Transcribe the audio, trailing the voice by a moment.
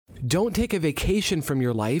Don't take a vacation from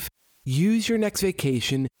your life. Use your next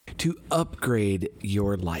vacation to upgrade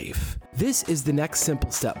your life. This is the Next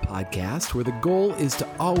Simple Step podcast, where the goal is to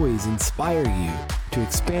always inspire you to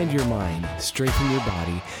expand your mind, strengthen your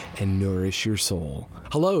body, and nourish your soul.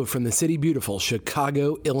 Hello from the city beautiful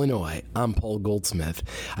Chicago, Illinois. I'm Paul Goldsmith.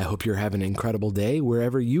 I hope you're having an incredible day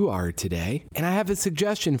wherever you are today. And I have a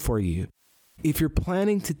suggestion for you. If you're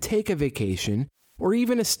planning to take a vacation or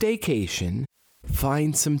even a staycation,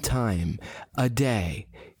 find some time, a day,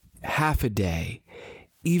 half a day,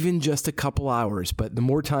 even just a couple hours, but the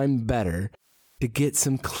more time, the better, to get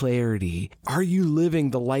some clarity. Are you living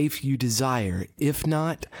the life you desire? If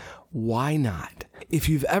not, why not? If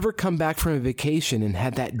you've ever come back from a vacation and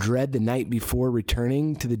had that dread the night before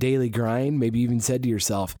returning to the daily grind, maybe even said to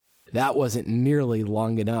yourself, that wasn't nearly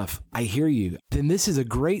long enough, I hear you, then this is a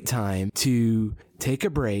great time to take a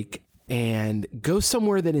break and go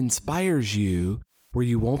somewhere that inspires you, where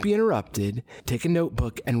you won't be interrupted. Take a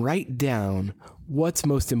notebook and write down what's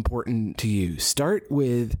most important to you. Start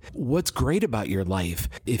with what's great about your life.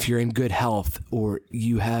 If you're in good health or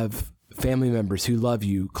you have family members who love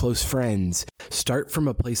you, close friends, start from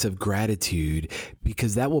a place of gratitude,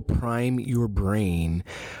 because that will prime your brain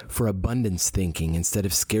for abundance thinking instead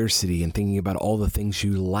of scarcity and thinking about all the things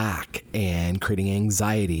you lack and creating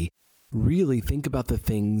anxiety. Really think about the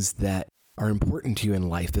things that are important to you in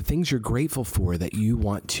life, the things you're grateful for that you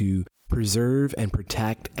want to preserve and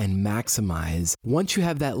protect and maximize. Once you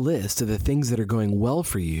have that list of the things that are going well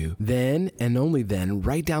for you, then and only then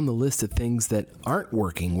write down the list of things that aren't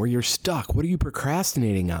working, where you're stuck. What are you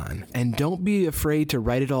procrastinating on? And don't be afraid to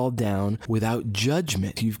write it all down without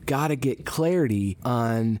judgment. You've got to get clarity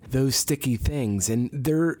on those sticky things, and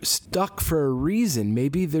they're stuck for a reason.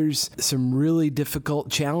 Maybe there's some really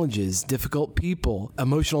difficult challenges, difficult people,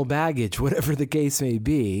 emotional baggage, whatever the case may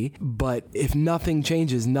be. But if nothing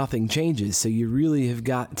changes, nothing changes. So you really have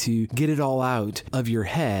got to get it all out of your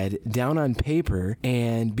head, down on paper,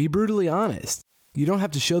 and be brutally honest. You don't have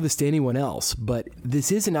to show this to anyone else, but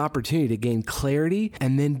this is an opportunity to gain clarity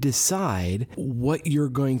and then decide what you're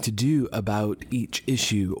going to do about each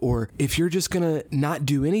issue. Or if you're just going to not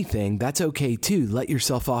do anything, that's okay too. Let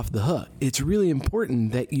yourself off the hook. It's really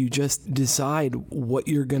important that you just decide what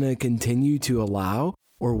you're going to continue to allow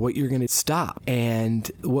or what you're going to stop and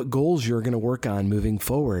what goals you're going to work on moving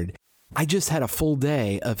forward. I just had a full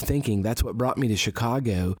day of thinking. That's what brought me to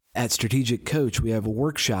Chicago. At Strategic Coach, we have a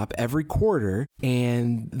workshop every quarter,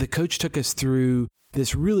 and the coach took us through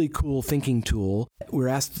this really cool thinking tool. We're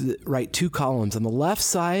asked to write 2 columns. On the left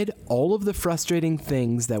side, all of the frustrating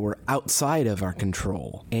things that were outside of our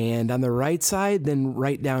control. And on the right side, then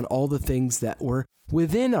write down all the things that were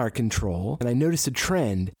within our control. And I noticed a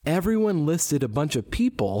trend. Everyone listed a bunch of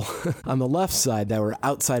people on the left side that were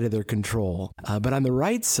outside of their control. But on the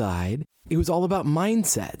right side, it was all about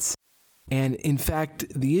mindsets. And in fact,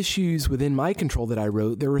 the issues within my control that I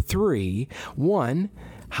wrote, there were 3. 1,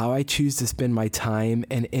 how I choose to spend my time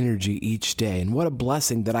and energy each day. And what a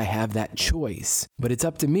blessing that I have that choice. But it's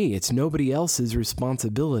up to me. It's nobody else's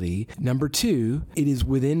responsibility. Number 2, it is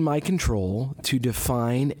within my control to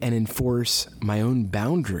define and enforce my own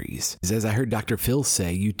boundaries. As I heard Dr. Phil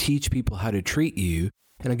say, you teach people how to treat you.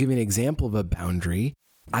 And I'll give you an example of a boundary.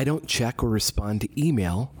 I don't check or respond to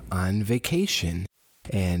email on vacation.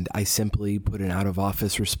 And I simply put an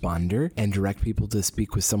out-of-office responder and direct people to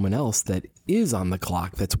speak with someone else that is on the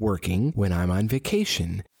clock that's working when I'm on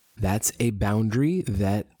vacation. That's a boundary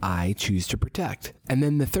that I choose to protect. And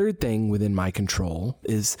then the third thing within my control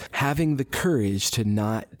is having the courage to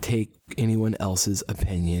not take anyone else's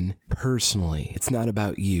opinion personally. It's not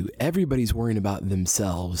about you. Everybody's worrying about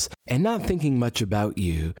themselves and not thinking much about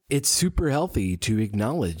you. It's super healthy to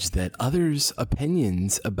acknowledge that others'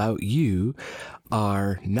 opinions about you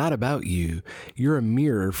are not about you. You're a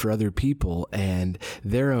mirror for other people and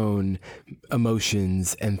their own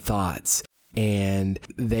emotions and thoughts. And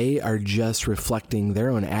they are just reflecting their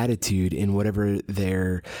own attitude in whatever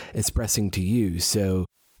they're expressing to you. So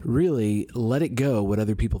really let it go what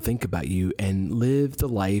other people think about you and live the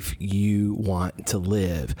life you want to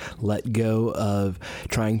live. Let go of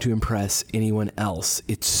trying to impress anyone else.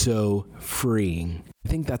 It's so freeing. I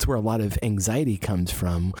think that's where a lot of anxiety comes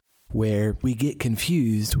from, where we get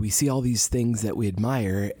confused, we see all these things that we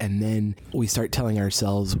admire, and then we start telling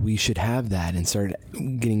ourselves we should have that and start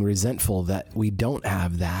getting resentful that we don't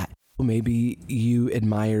have that. Maybe you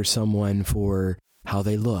admire someone for how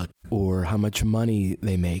they look, or how much money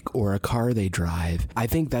they make or a car they drive. I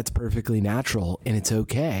think that's perfectly natural and it's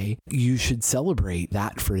okay. You should celebrate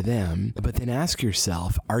that for them, but then ask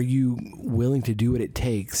yourself, are you willing to do what it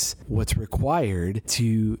takes, what's required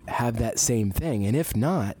to have that same thing? And if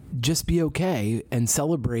not, just be okay and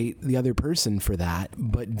celebrate the other person for that,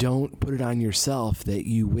 but don't put it on yourself that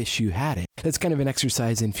you wish you had it. That's kind of an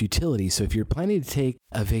exercise in futility. So if you're planning to take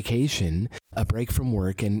a vacation, a break from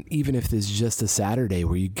work, and even if this is just a Saturday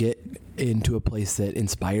where you get into a place that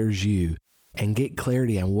inspires you and get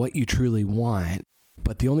clarity on what you truly want,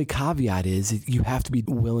 but the only caveat is you have to be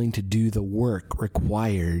willing to do the work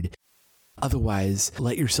required. Otherwise,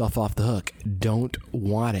 let yourself off the hook. Don't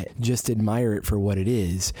want it. Just admire it for what it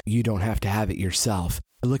is. You don't have to have it yourself.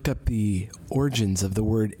 I looked up the origins of the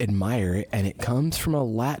word admire, and it comes from a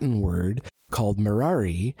Latin word called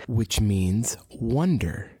mirari, which means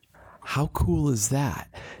wonder. How cool is that?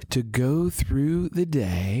 To go through the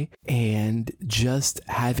day and just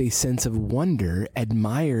have a sense of wonder,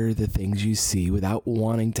 admire the things you see without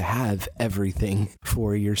wanting to have everything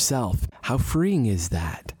for yourself. How freeing is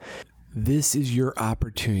that? This is your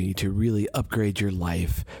opportunity to really upgrade your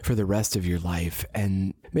life for the rest of your life.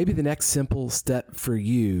 And maybe the next simple step for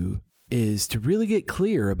you is to really get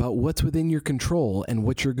clear about what's within your control and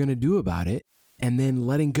what you're going to do about it, and then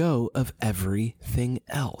letting go of everything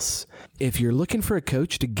else. If you're looking for a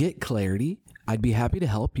coach to get clarity, I'd be happy to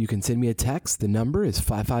help. You can send me a text. The number is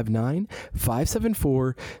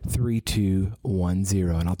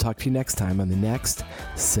 559-574-3210. And I'll talk to you next time on the next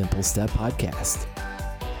Simple Step Podcast.